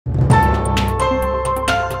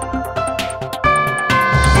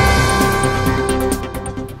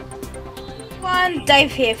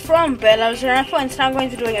Dave here from Bellows Rifle, and today I'm going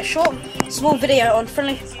to be doing a small video on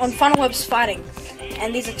Funnelwebs fighting.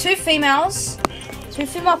 And these are two female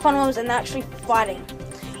Funnelwebs, and they're actually fighting.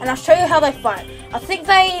 And I'll show you how they fight. I think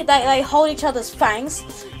they hold each other's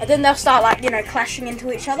fangs, and then they'll start, like, clashing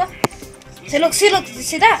into each other. See, look, see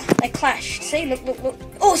that? They clash. See, look.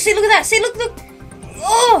 Oh, see, look at that. See, look.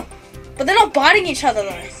 Oh, but they're not biting each other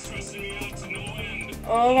though.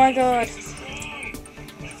 Oh my god.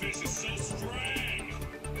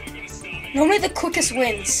 Normally the quickest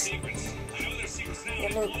wins.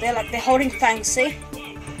 Yeah, look, they're holding fangs, see?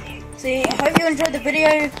 See, I hope you enjoyed the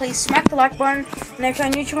video. Please smack the like button. And if you're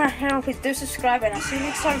new to my channel, please do subscribe. And I'll see you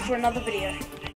next time for another video.